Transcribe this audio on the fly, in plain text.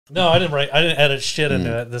No, I didn't write. I didn't edit shit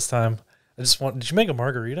into it this time. I just want. Did you make a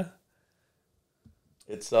margarita?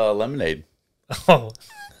 It's lemonade. Oh,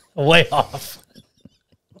 way off.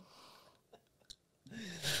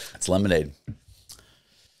 It's lemonade.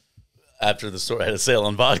 After the store had a sale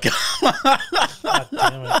on vodka. God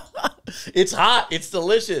damn it. It's hot. It's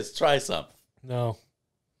delicious. Try some. No.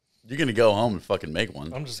 You're going to go home and fucking make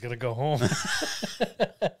one. I'm just going to go home.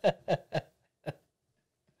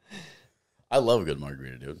 I love a good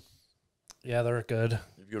margarita, dude. Yeah, they're good.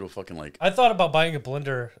 If you go to a fucking like... I thought about buying a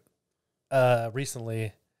blender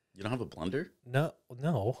recently. You don't have a blender? No,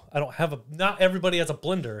 I don't have a... Not everybody has a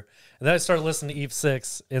blender. And then I started listening to Eve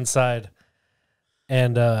 6 inside.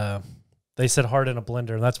 And they said hard in a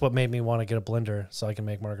blender. And that's what made me want to get a blender so I can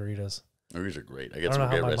make margaritas. Margaritas are great. I don't know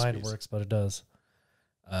how my mind works, but it does.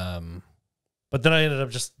 But then I ended up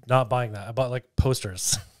just not buying that. I bought like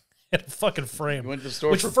posters and a fucking frame. You went to the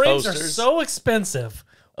store which for frames posters? are so expensive.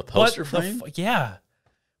 A poster frame? Yeah.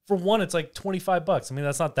 For one, it's like $25. I mean,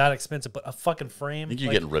 that's not that expensive, but a fucking frame. I think you're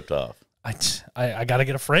like, getting ripped off. I got to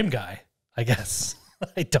get a frame guy, I guess.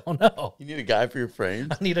 I don't know. You need a guy for your frames?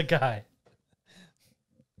 I need a guy.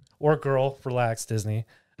 Or girl. Relax, Disney.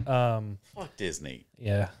 Fuck Disney.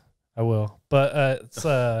 Yeah, I will. But it's...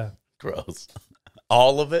 Gross.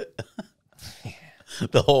 All of it?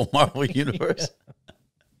 The whole Marvel universe? Yeah.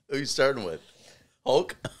 Who are you starting with?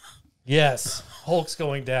 Hulk? Yes. Hulk's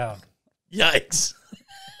going down. Yikes.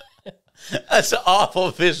 That's an awful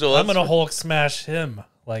visual. I'm going to Hulk smash him.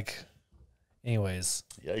 Like, anyways.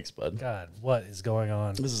 Yikes, bud. God, what is going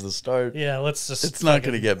on? This is the start. Yeah, let's just... It's not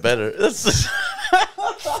going to get better.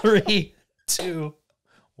 3, 2,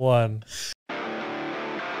 1.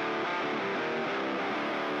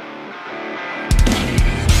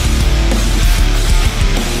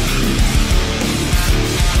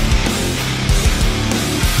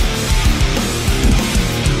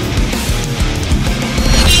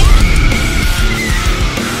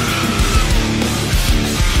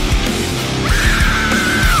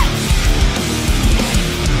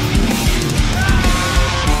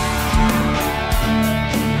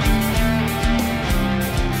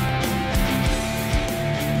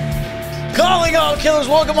 Calling all killers,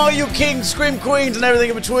 welcome all you kings, scream queens, and everything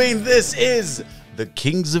in between. This is the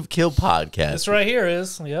Kings of Kill podcast. This right here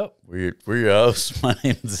is, yep. We're your hosts. My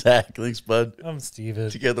name is Zach. Thanks, bud. I'm Steven.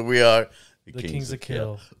 Together we are the Kings of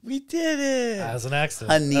Kill. We did it. As an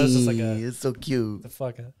accident. Honey, that was just like a, it's so cute. The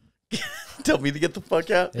fuck out. Tell me to get the fuck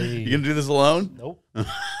out. Hey. You gonna do this alone? Nope.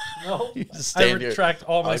 No. You just I stand retract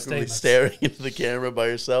all my awkwardly statements. staring into the camera by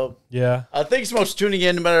yourself. Yeah. Thanks so much for tuning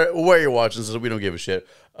in, no matter where you're watching this. We don't give a shit.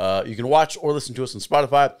 You can watch or listen to us on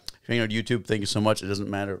Spotify. If you're on YouTube, thank you so much. It doesn't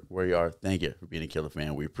matter where you are. Thank you for being a killer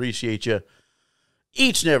fan. We appreciate you.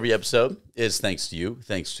 Each and every episode is thanks to you,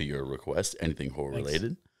 thanks to your request, anything horror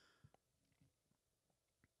related.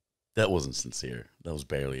 That wasn't sincere. That was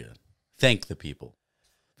barely it. Thank the people.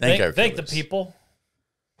 Thank the people.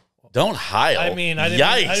 Don't heil. I mean, I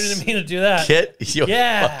didn't mean to do that. Get your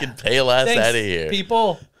fucking pale ass Thanks, out of here.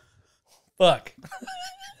 People. Fuck.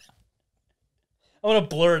 I want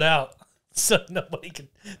to blur it out so nobody can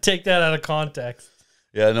take that out of context.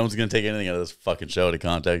 Yeah, no one's going to take anything out of this fucking show out of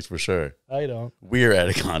context for sure. I don't. We're out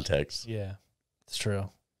of context. Yeah, it's true.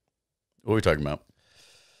 What are we talking about?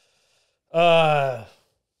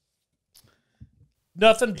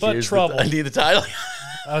 Nothing but trouble. I need the title.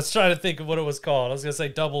 I was trying to think of what it was called. I was going to say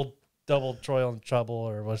double Troy on Trouble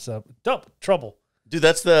or what's up? Double Trouble. Dude,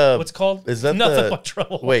 that's the... What's it called? Is that Nothing But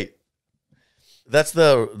Trouble. Wait. That's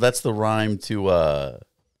the rhyme to...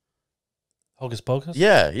 Hocus Pocus?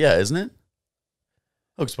 Yeah, isn't it?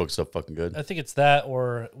 Hocus Pocus is so fucking good. I think it's that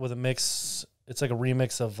or with a mix... It's like a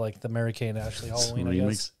remix of like the Mary-Kate and Ashley Halloween, I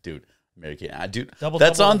guess. Dude, Mary-Kate... Dude, double,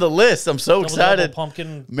 on the list. I'm so excited.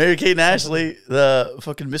 Pumpkin. Mary-Kate and Ashley, the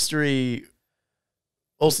fucking mystery...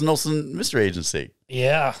 Olsen Mystery Agency.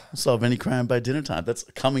 Yeah. Solve any crime by dinner time. That's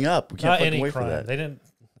coming up. We can't fucking wait for that. They didn't...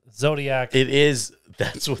 Zodiac. It is.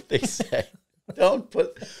 That's what they say. Don't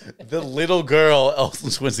put the little girl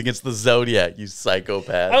Olsen Twins against the Zodiac, you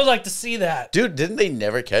psychopath. I would like to see that. Dude, didn't they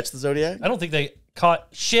never catch the Zodiac? I don't think they caught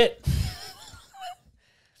shit.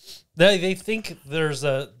 They think there's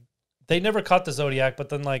a... They never caught the Zodiac, but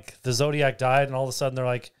then like the Zodiac died and all of a sudden they're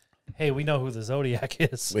like, hey, we know who the Zodiac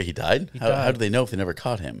is. Wait, he died? How do they know if they never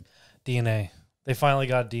caught him? DNA. They finally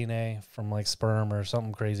got DNA from like sperm or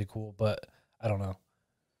something crazy cool, but I don't know.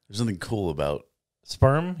 There's something cool about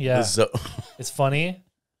sperm. Yeah, it's funny.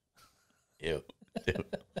 Ew. Dude.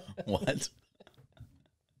 What?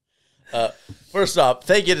 First off,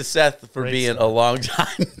 thank you to Seth for being a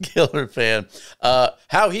longtime Killer fan.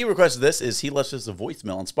 How he requested this is he left us a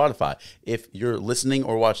voicemail on Spotify. If you're listening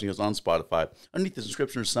or watching us on Spotify, underneath the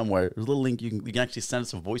description or somewhere, there's a little link you can actually send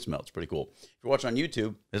us a voicemail. It's pretty cool. If you're watching on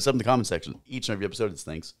YouTube, it's up in the comment section. Each and every episode is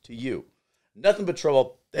thanks to you. Nothing But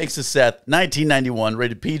Trouble, thanks to Seth. 1991,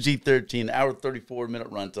 rated PG-13, hour 34-minute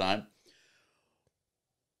runtime.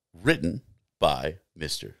 Written by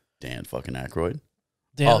Mr. Dan fucking Aykroyd.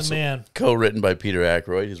 Dan also, the man. Co-written by Peter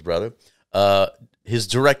Aykroyd, his brother. His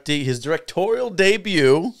directorial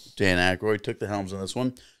debut, Dan Aykroyd took the helms on this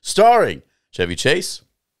one. Starring Chevy Chase.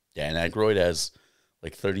 Dan Aykroyd has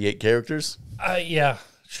like 38 characters. Yeah,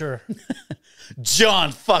 sure.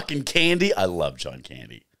 John fucking Candy. I love John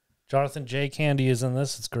Candy. Jonathan J. Candy is in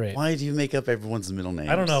this. It's great. Why do you make up everyone's middle names?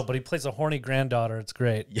 I don't know, but he plays a horny granddaughter. It's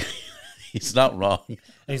great. Yeah, he's not wrong. And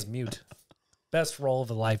he's mute. Best role of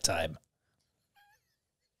a lifetime.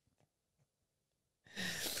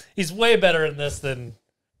 He's way better in this than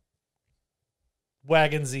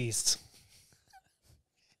Wagons East.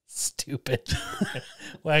 Stupid.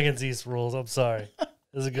 Wagons East rules. I'm sorry.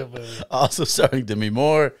 This is a good movie. Also starring Demi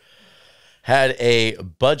Moore. Had a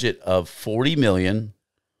budget of $40 million.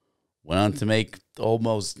 Went on to make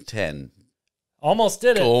almost 10. Almost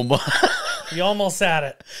did it. Almost. He almost had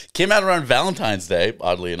it. Came out around Valentine's Day,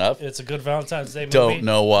 oddly enough. It's a good Valentine's Day movie. Don't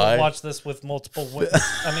know why. I'll watch this with multiple women.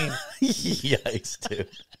 I mean. Yikes, dude.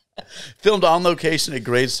 Filmed on location at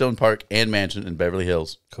Gravestone Park and Mansion in Beverly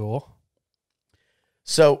Hills. Cool.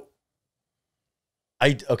 So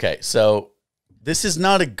this is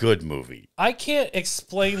not a good movie. I can't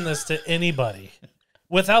explain this to anybody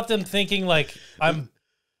without them thinking like I'm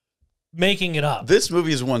making it up. This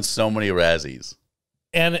movie has won so many Razzies.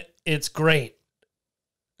 And it's great.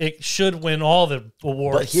 It should win all the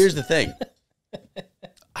awards. But here's the thing.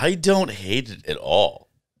 I don't hate it at all.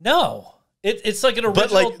 No. It's like an original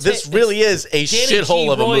But like this really is a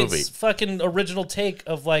shithole of a movie. Fucking original take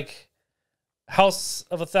of like House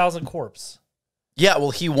of a Thousand Corpse. Yeah, well,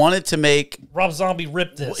 he wanted to make Rob Zombie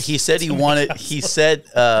ripped this. He said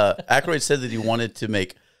Aykroyd said that he wanted to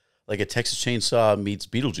make like a Texas Chainsaw meets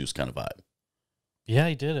Beetlejuice kind of vibe. Yeah,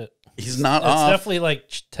 he did it. He's not It's off. definitely like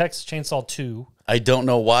Texas Chainsaw 2. I don't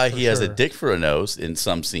know why he has a dick for a nose in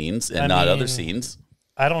some scenes and not other scenes.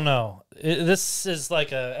 I don't know. This is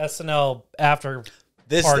like a SNL after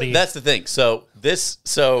party. That's the thing. So Dan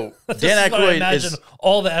Aykroyd is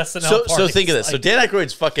all the SNL parties. So think of this. So Dan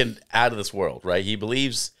Aykroyd's fucking out of this world, right? He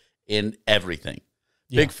believes in everything.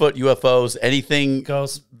 Yeah. Bigfoot, UFOs, anything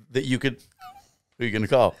Ghost that you could. Who are you gonna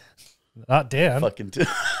call? Not Dan. Fucking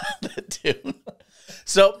that dude.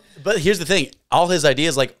 So, but here's the thing. All his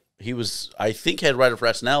ideas, like he was, I think, head writer for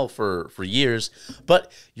SNL for years.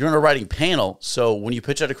 But you're in a writing panel, so when you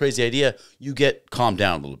pitch out a crazy idea, you get calmed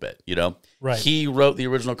down a little bit. You know, right? He wrote the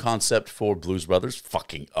original concept for Blues Brothers.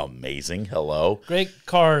 Fucking amazing. Hello, great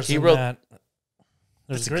cars. He wrote that.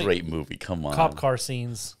 It's a great movie. Come on, cop car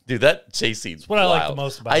scenes, dude. That chase scene's what wild. I like the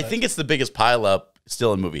most about it. I think it's the biggest pileup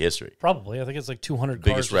still in movie history. Probably. I think it's like 200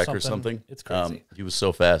 biggest cars wreck or something. It's crazy. He was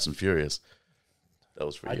so fast and furious. That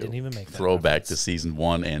was for you. I didn't even make that throwback reference. to season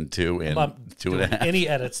 1 and 2 and 2.5. Any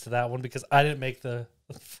edits to that one because I didn't make the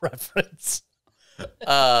reference.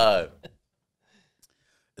 Then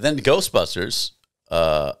Ghostbusters,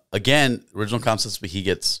 again, original concepts, but he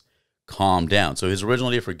gets calmed down. So his original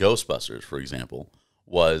idea for Ghostbusters, for example,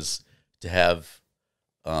 was to have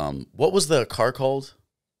what was the car called?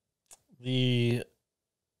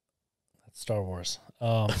 Star Wars.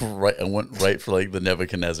 Right, I went right for like the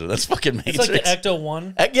Nebuchadnezzar. That's fucking Matrix. It's like the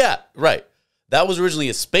Ecto-1. Yeah, right. That was originally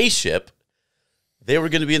a spaceship. They were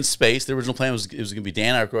going to be in space. The original plan was it was going to be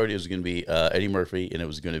Dan Aykroyd, it was going to be Eddie Murphy, and it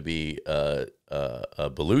was going to be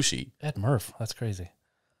Belushi. Ed Murph. That's crazy.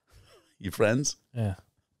 You friends? Yeah.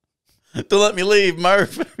 Don't let me leave,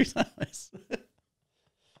 Murph. Every time I say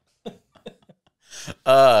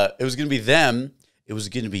it was going to be them. It was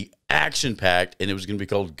going to be action-packed, and it was going to be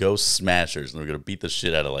called Ghost Smashers, and they were going to beat the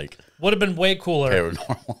shit out of, like... Would have been way cooler.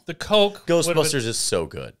 Paranormal. The KoK... Ghostbusters is so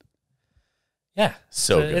good. Yeah.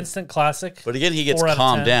 So good. Instant classic. But again, he gets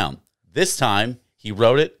calmed down. This time, he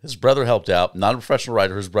wrote it. His brother helped out. Not a professional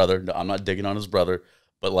writer, his brother. No, I'm not digging on his brother.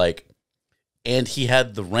 But, like... And he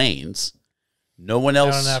had the reins. No one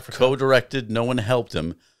else co-directed. No one helped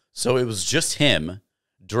him. So it was just him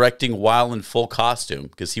directing while in full costume,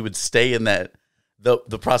 because he would stay in that...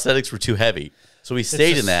 The prosthetics were too heavy. So he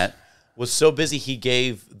stayed in that. Was so busy he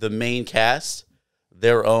gave the main cast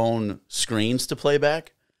their own screens to play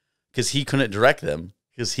back because he couldn't direct them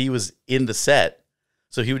because he was in the set.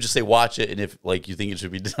 So he would just say, watch it, and if like you think it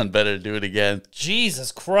should be done better, do it again.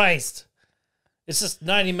 Jesus Christ. It's just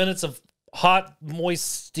 90 minutes of hot,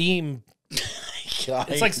 moist steam. God.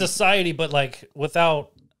 It's like Society, but like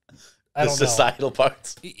without the societal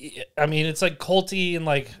parts. I mean, it's like culty and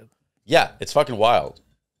like yeah, it's fucking wild.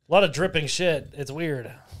 A lot of dripping shit. It's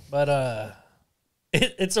weird, but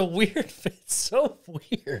it's a weird. It's so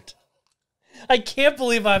weird. I can't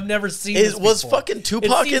believe I've never seen this Was before. fucking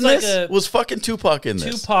Tupac in this? Was fucking Tupac in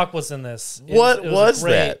this? Tupac was in this. What was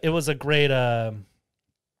that? It was a great.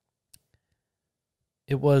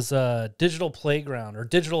 It was Digital Playground or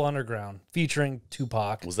Digital Underground featuring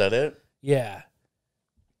Tupac. Was that it? Yeah.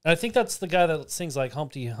 I think that's the guy that sings like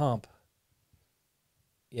Humpty Hump.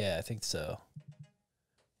 Yeah, I think so.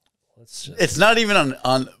 It's not even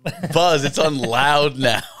on Buzz. It's on loud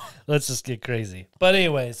now. Let's just get crazy. But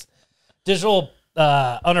anyways, Digital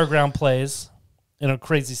Underground plays in a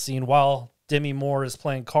crazy scene while Demi Moore is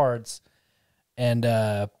playing cards. And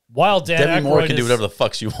while Dan Demi Moore Aykroyd can do whatever the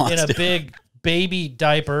fuck she wants in a big baby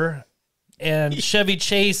diaper, and Chevy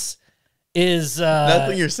Chase is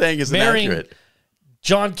nothing you're saying is inaccurate.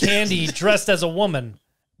 John Candy dressed as a woman.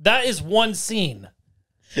 That is one scene.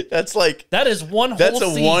 That's like that is one. That's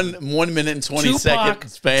whole a scene. 1 minute and 20 Tupac, second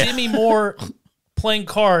span. Demi Moore playing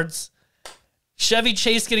cards, Chevy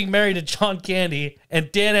Chase getting married to John Candy,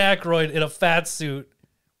 and Dan Aykroyd in a fat suit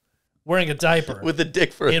wearing a diaper with a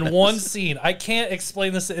dick for in one scene. I can't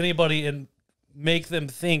explain this to anybody and make them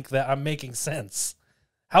think that I'm making sense.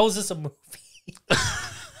 How is this a movie?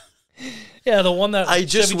 Yeah, the one that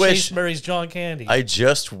Chevy Chase marries John Candy. I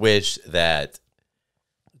just wish that.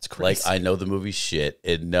 It's crazy. Like, I know the movie's shit,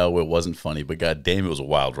 and no, it wasn't funny, but goddamn, it was a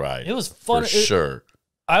wild ride. It was fun. For sure.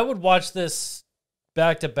 I would watch this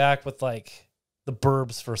back to back with, like, The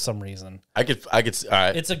Burbs for some reason. I could, all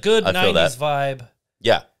right. It's a good 90s vibe.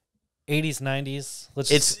 Yeah. 80s, 90s. Let's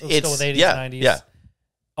go with 80s, 90s. Yeah.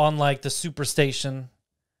 On, like, the Superstation.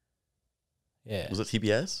 Yeah. Was it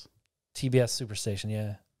TBS? TBS Superstation,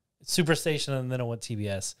 yeah. Superstation, and then it went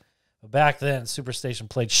TBS. But back then, Superstation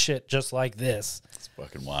played shit just like this. It's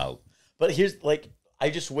fucking wild. But here's, like, I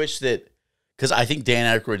just wish that, because I think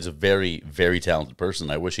Dan Aykroyd is a very, very talented person.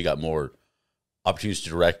 I wish he got more opportunities to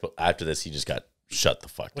direct, but after this, he just got shut the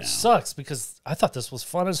fuck down. Which sucks, because I thought this was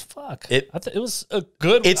fun as fuck. It was a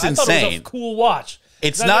good, it's insane. It was a cool watch.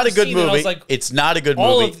 It's not a good movie. It's not a good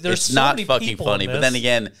movie. It's not fucking funny. But then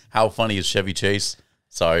again, how funny is Chevy Chase?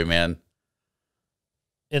 Sorry, man.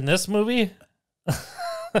 In this movie?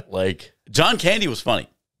 Like, John Candy was funny.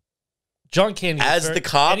 John Candy as the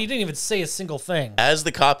cop, and he didn't even say a single thing. As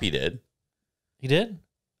the cop, he did. He did?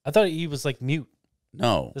 I thought he was like mute.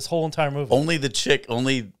 No, this whole entire movie. Only the chick,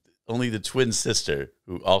 only the twin sister,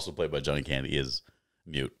 who also played by Johnny Candy, is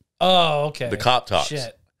mute. Oh, okay. The cop talks.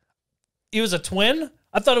 Shit. He was a twin?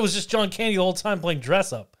 I thought it was just John Candy the whole time playing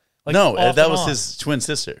dress up. Like, no, that was his twin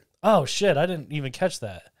sister. Oh shit! I didn't even catch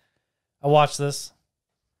that. I watched this.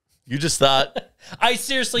 You just thought. I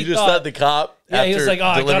seriously thought the cop. Yeah, he was like, "Oh,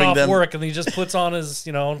 I got off work," and he just puts on his,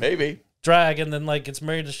 maybe drag, and then like gets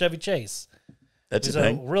married to Chevy Chase. That's he's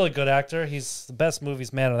a really good actor. He's the best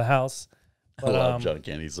movies man of the house. But, I love John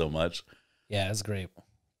Candy so much. Yeah, it's great,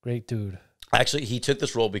 great dude. Actually, he took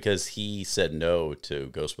this role because he said no to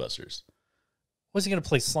Ghostbusters. Was he going to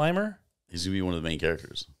play Slimer? He's going to be one of the main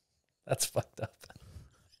characters. That's fucked up.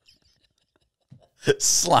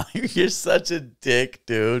 Slimer, you're such a dick,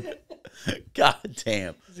 dude. God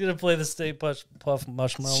damn. He's going to play the Stay Puft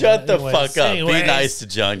Marshmallow. Shut the fuck up. Be nice to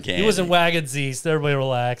John Candy. He was in Wagon Z, so everybody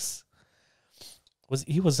relax.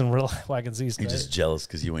 He was in Wagon Z. You're just jealous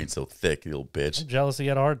because you ain't so thick, you little bitch. I'm jealous he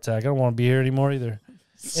had a heart attack. I don't want to be here anymore either.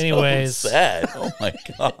 So Anyways. sad. Oh my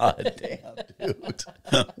God. Damn, dude.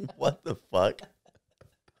 What the fuck?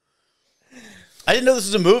 I didn't know this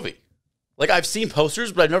was a movie. Like, I've seen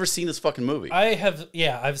posters, but I've never seen this fucking movie.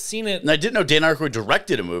 I've seen it. And I didn't know Dan Aykroyd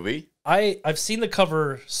directed a movie. I've seen the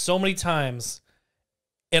cover so many times,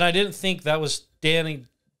 and I didn't think that was Dan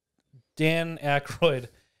Aykroyd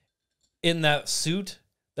in that suit,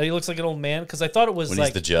 that he looks like an old man, because I thought it was when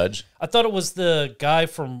he's the judge. I thought it was the guy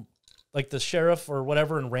from, like, the sheriff or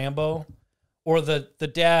whatever in Rambo, or the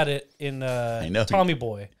dad in Tommy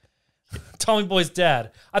Boy. Tommy Boy's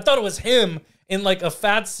dad. I thought it was him in like a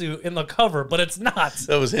fat suit in the cover, but it's not.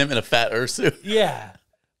 That was him in a fat suit. Yeah.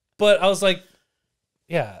 But I was like,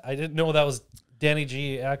 yeah, I didn't know that was Danny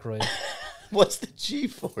G. Aykroyd. What's the G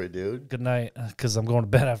for, dude? Good night, because I'm going to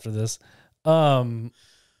bed after this.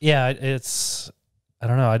 Yeah, it's, I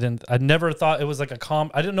don't know. I never thought it was like a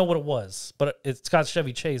I didn't know what it was, but it's got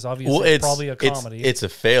Chevy Chase. Obviously, well, it's probably a comedy. It's a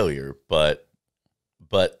failure, but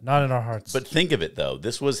not in our hearts. But think of it though.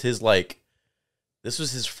 This was his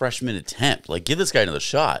freshman attempt. Like, give this guy another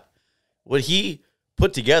shot. What he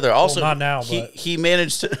put together. Also, not now, he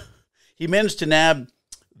managed to nab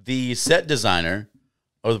the set designer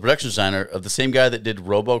or the production designer of the same guy that did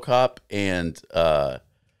RoboCop and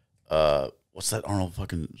what's that Arnold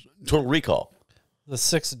fucking Total Recall? The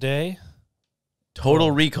Sixth Day.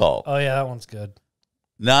 Total Recall. Oh yeah, that one's good.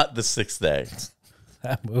 Not The Sixth Day.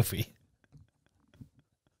 That movie.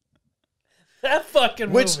 That fucking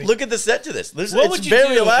movie. Which, look at the set to this. It's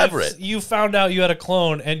very elaborate. You found out you had a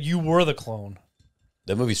clone and you were the clone.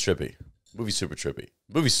 That movie's trippy. Movie's super trippy.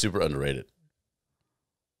 Movie's super underrated.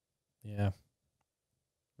 Yeah. Are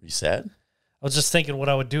you sad? I was just thinking what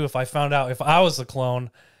I would do if I found out if I was the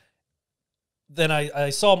clone. Then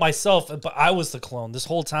I saw myself, but I was the clone this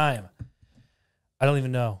whole time. I don't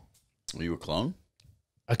even know. Were you a clone?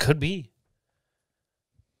 I could be.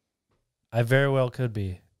 I very well could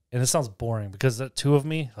be. And it sounds boring because the two of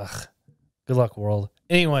me, ugh, good luck, world.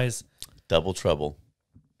 Anyways. Double Trouble.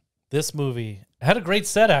 This movie had a great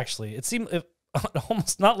set, actually. It seemed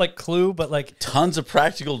almost not like Clue, but like... Tons of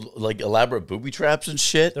practical, like, elaborate booby traps and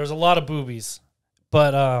shit. There's a lot of boobies.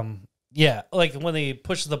 But, yeah, like when they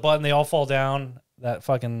push the button, they all fall down. That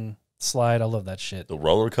fucking slide. I love that shit. The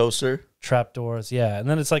roller coaster. Trapdoors, yeah. And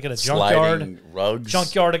then it's like in a Sliding junkyard. rugs.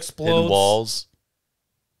 Junkyard explodes. Hidden walls.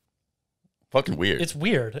 Fucking weird. It's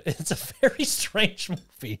weird. It's a very strange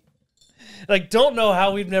movie. Like, don't know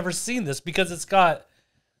how we've never seen this because it's got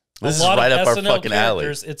this a lot is right of up our SNL fucking alley.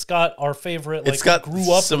 characters. It's got our favorite. Like, it's got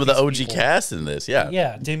grew up some of with the these OG people. cast in this. Yeah.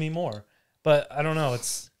 Yeah, Demi Moore. But I don't know.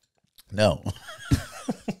 It's no.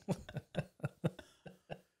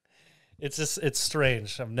 It's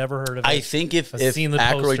strange. I've never heard of it. I think if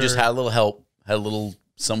Aykroyd just had a little help, had a little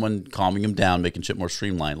someone calming him down, making shit more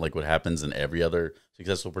streamlined, like what happens in every other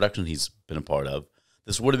successful production he's been a part of,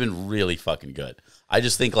 this would have been really fucking good. I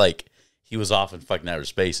just think like he was off in fucking outer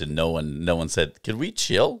space and no one said, "Could we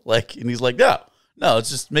chill?" Like, and he's like, "No,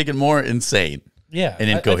 it's just making more insane." Yeah,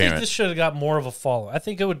 and incoherent. I think this should have got more of a follow. I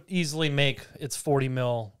think it would easily make its 40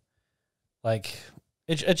 mil. Like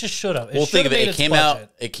it just should have. Well, think of it. It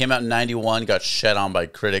came out in 91, got shed on by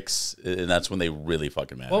critics, and that's when they really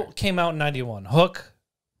fucking mattered. What came out in 91? Hook.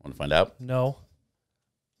 Want to find out? No.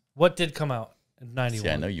 What did come out in 91? See,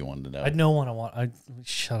 I know you wanted to know. I know what I want.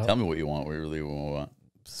 Shut up. Tell me what you want. What you really want.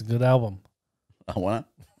 It's a good album. I want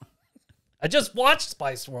it. I just watched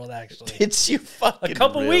Spice World, actually. It's you fucking a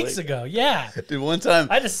couple weeks ago, yeah. Dude, one time...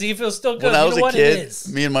 I had to see if it was still good. When I was a kid, it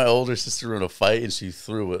me and my older sister were in a fight, and she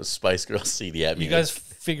threw a Spice Girl CD at me. You guys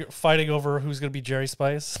fighting over who's going to be Jerry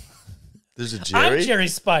Spice? There's a Jerry? I'm Jerry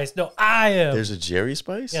Spice. No, I am. There's a Jerry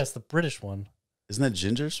Spice? Yes, the British one. Isn't that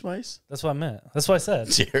Ginger Spice? That's what I meant. That's what I said.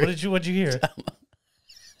 Jerry? What'd you hear?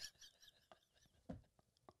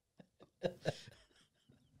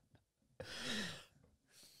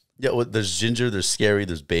 Yeah, well, there's Ginger, there's Scary,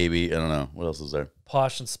 there's Baby. I don't know. What else is there?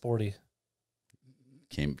 Posh and Sporty.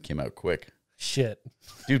 Came out quick. Shit.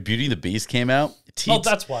 Dude, Beauty and the Beast came out.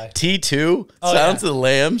 That's why. T2, Silence of the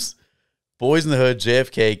Lambs, Boys in the Hood,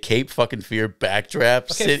 JFK, Cape fucking Fear,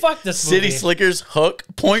 Backdraft, okay, fuck this movie. City Slickers, Hook,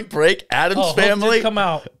 Point Break, Addams Family. Hook did come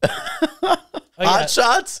out. Hot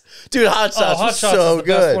Shots? Dude, Hot Shots was so is the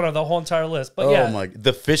good. Best one of the whole entire list. But yeah. My.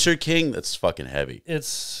 The Fisher King, that's fucking heavy.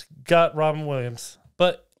 It's got Robin Williams.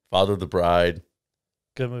 But Father of the Bride.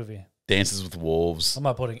 Good movie. Dances with Wolves. I'm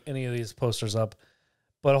not putting any of these posters up.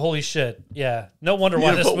 But holy shit, yeah. No wonder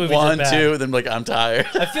why this movie one, did bad. 2, then like, I'm tired.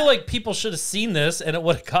 I feel like people should have seen this and it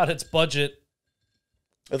would have got its budget.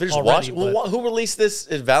 If they just watch, well, who released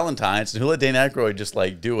this at Valentine's and who let Dan Aykroyd just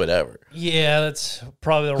like do whatever? Yeah, that's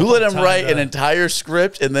probably the who let him write an entire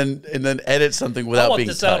script and then edit something without being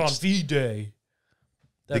touched. I want this out on V-Day.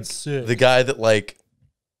 That's sick. The guy that like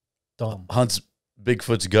dumb hunts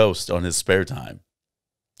Bigfoot's ghost on his spare time.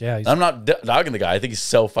 Yeah, I'm not dogging the guy. I think he's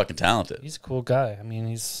so fucking talented. He's a cool guy. I mean,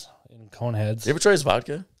 he's in Coneheads. You ever try his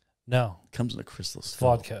vodka? No. It comes in a crystal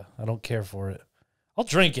skull. Vodka. I don't care for it. I'll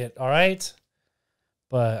drink it, all right?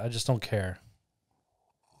 But I just don't care.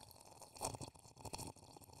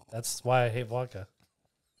 That's why I hate vodka.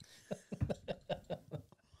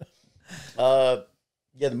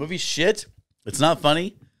 Yeah, the movie's shit. It's not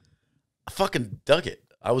funny. I fucking dug it.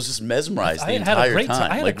 I was just mesmerized the entire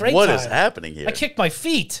time. I had a great time. What is happening here? I kicked my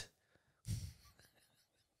feet.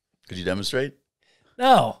 Could you demonstrate?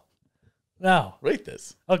 No. Rate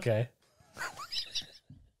this. Okay.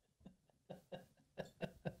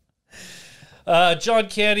 John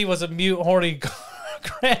Candy was a mute, horny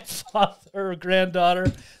grandfather or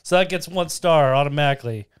granddaughter, so that gets 1 star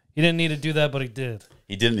automatically. He didn't need to do that, but he did.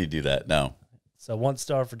 He didn't need to do that, no. So 1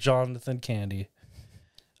 star for Jonathan Candy.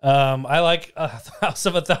 I like House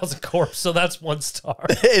of a Thousand Corpses, so that's 1 star.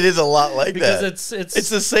 It is a lot like Because that. it's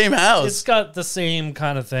the same house. It's got the same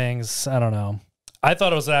kind of things. I don't know. I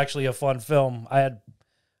thought it was actually a fun film. I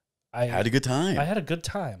had a good time. I had a good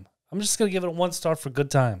time. I'm just gonna give it a 1 star for good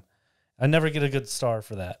time. I never get a good star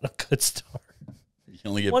for that. A good star. You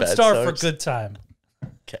only get 1 bad star stars? for good time.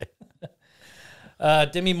 Okay.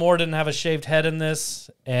 Demi Moore didn't have a shaved head in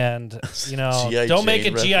this, and G.I. don't make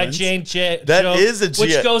a Jane G.I. reference? Jane joke. That is a G.I.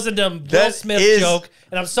 which goes into Will Smith joke,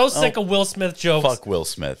 and I'm so sick of Will Smith jokes. Fuck Will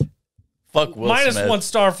Smith. Fuck Will Minus Smith. 1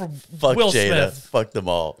 star for Fuck Will Jada. Smith. Fuck them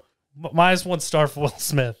all. Minus 1 star for Will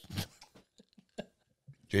Smith.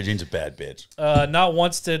 J. Jane's a bad bitch. Not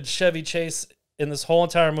once did Chevy Chase in this whole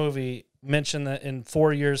entire movie mention that in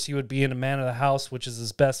 4 years he would be in A Man of the House, which is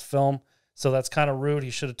his best film. So that's kind of rude.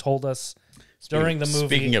 He should have told us during the movie.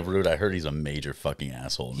 Speaking of rude, I heard he's a major fucking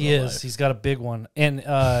asshole. He is. Life. He's got a big one. And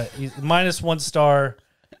he's minus 1 star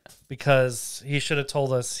because he should have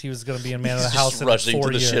told us he was going to be in Man of the House in 4 years. Rushing to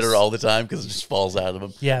the shitter all the time because it just falls out of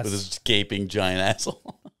him. Yes. With his gaping giant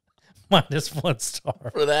asshole. Minus 1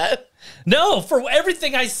 star. For that? No, for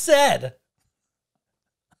everything I said.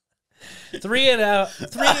 3 out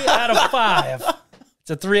of 5. It's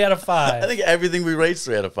a 3 out of 5. I think everything we rate's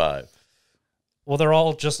 3 out of 5. Well, they're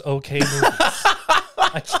all just okay movies.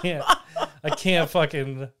 I can't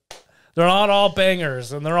fucking. They're not all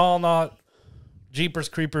bangers, and they're all not Jeepers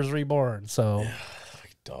Creepers Reborn. So,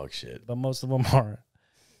 dog shit. But most of them are.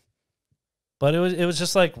 But it was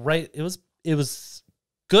just like right. It was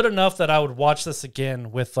good enough that I would watch this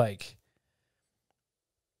again with like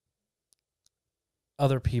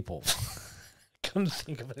other people. Couldn't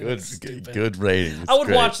think of it. Good rating. I would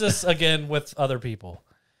watch this again with other people.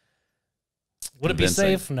 Would it be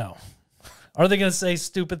safe? No. Are they going to say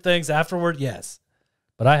stupid things afterward? Yes.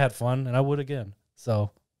 But I had fun, and I would again. So,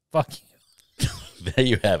 fuck you. There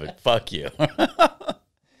you have it. Fuck you.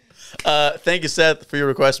 Thank you, Seth, for your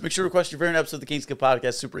request. Make sure to request your very own episode of the KoK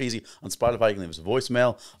Podcast. Super easy. On Spotify, you can leave us a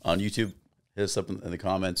voicemail. On YouTube, hit us up in the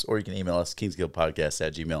comments, or you can email us,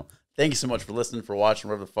 KoKPodcast@gmail.com. Thank you so much for listening, for watching,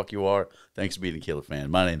 wherever the fuck you are. Thanks for being a Killer fan.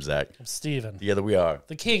 My name's Zach. I'm Steven. Together we are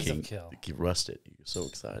the Kings of Kill. Keep rusted. You're so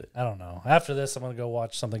excited. I don't know. After this, I'm going to go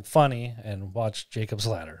watch something funny and watch Jacob's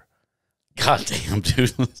Ladder. God damn,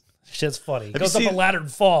 dude. Shit's funny. It goes up a ladder and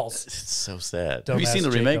falls. It's so sad. Don't Have you seen the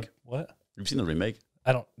Jacob. remake? What? Have you seen the remake?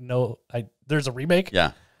 I don't know. There's a remake?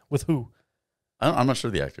 Yeah. With who? I'm not sure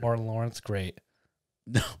the actor. Martin Lawrence. Great.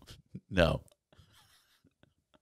 No.